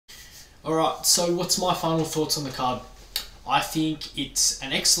Alright, so what's my final thoughts on the card? I think it's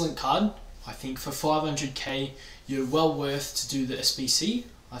an excellent card. I think for 500k you're well worth to do the SBC.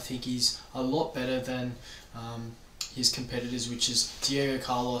 I think he's a lot better than his competitors, which is Diego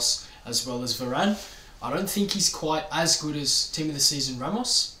Carlos as well as Varane. I don't think he's quite as good as Team of the Season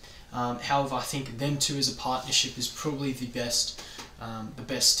Ramos. However, I think them two as a partnership is probably the best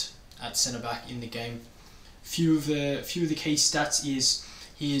at centre back in the game. Few of the key stats is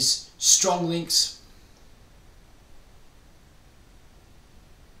his strong links.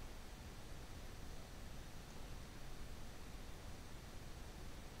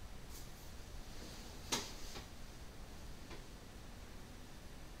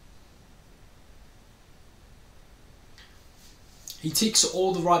 He ticks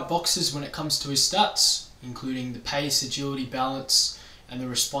all the right boxes when it comes to his stats, including the pace, agility, balance, and the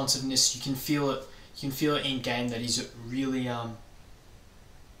responsiveness. You can feel it. You can feel it in game that he's really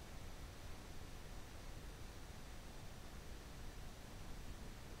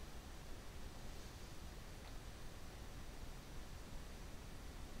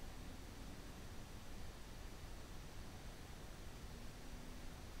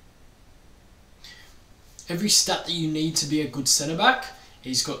every stat that you need to be a good centre back.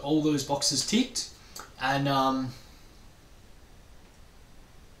 He's got all those boxes ticked, and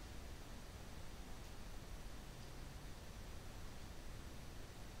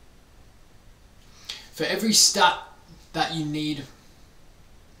for every stat that you need,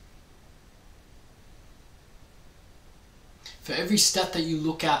 for every stat that you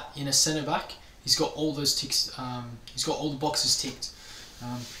look at in a centre back, he's got all those ticks. He's got all the boxes ticked.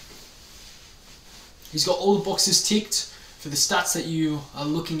 He's got all the boxes ticked for the stats that you are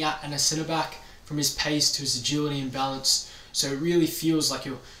looking at in a centre back, from his pace to his agility and balance. So it really feels like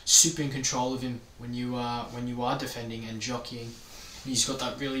you're super in control of him when you are defending and jockeying. And he's got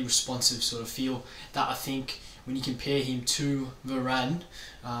that really responsive sort of feel that I think when you compare him to Varane,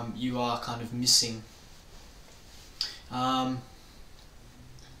 you are kind of missing.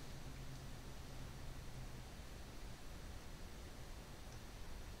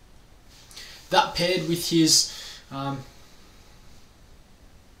 That paired with his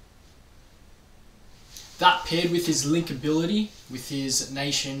linkability with his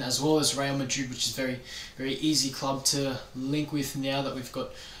nation, as well as Real Madrid, which is very easy club to link with now that we've got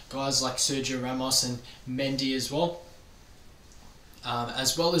guys like Sergio Ramos and Mendy as well,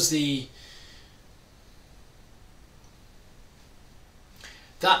 as well as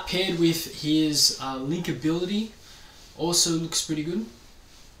that paired with his linkability also looks pretty good.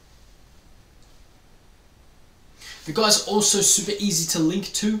 The guy's also super easy to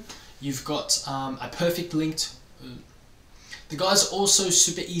link to. You've got a perfect linked. The guy's also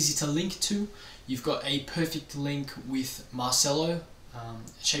super easy to link to. You've got a perfect link with Marcelo,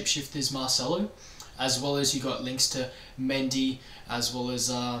 Shapeshifter's Marcelo, as well as you got links to Mendy, as well as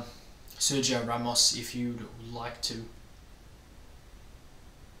Sergio Ramos if you'd like to.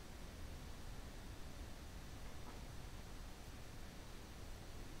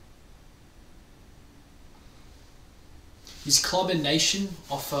 His club and nation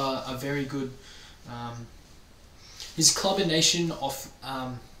offer a very good. His club and nation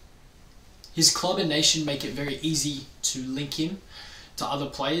make it very easy to link him to other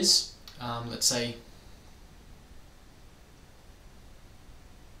players. Let's say.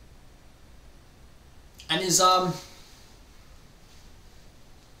 And his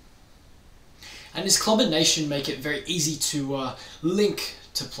club and nation make it very easy to link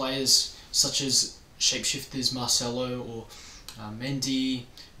to players such as Shapeshifters Marcelo or Mendy.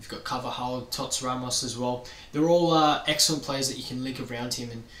 You've got Carvajal, Tots, Ramos as well. They're all excellent players that you can link around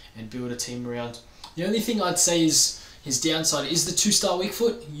him and build a team around. The only thing I'd say is his downside is the 2-star weak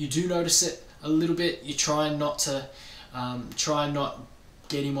foot. You do notice it a little bit. You try not to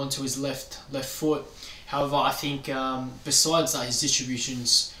get him onto his left foot. However, I think besides that, his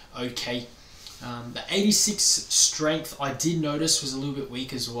distribution's okay. The 86 strength I did notice was a little bit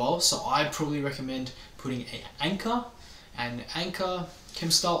weak as well, so I'd probably recommend putting an anchor chem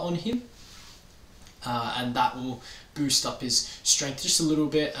style on him, and that will boost up his strength just a little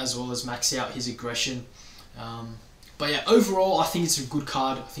bit, as well as max out his aggression. But yeah, overall I think it's a good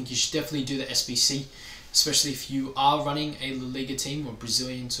card. I think you should definitely do the SBC, especially if you are running a La Liga team or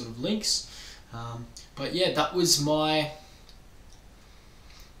Brazilian sort of links. But yeah, that was my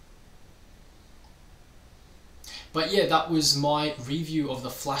review of the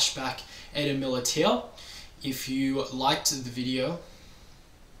flashback Eder Militao. If you liked the video,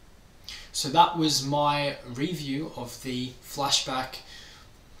 so that was my review of the flashback.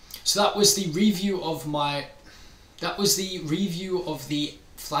 So that was the review of the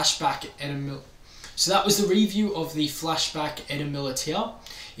flashback So that was the review of the flashback Edamillitia.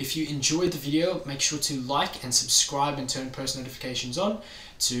 If you enjoyed the video, make sure to like and subscribe and turn post notifications on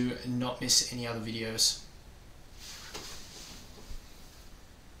to not miss any other videos.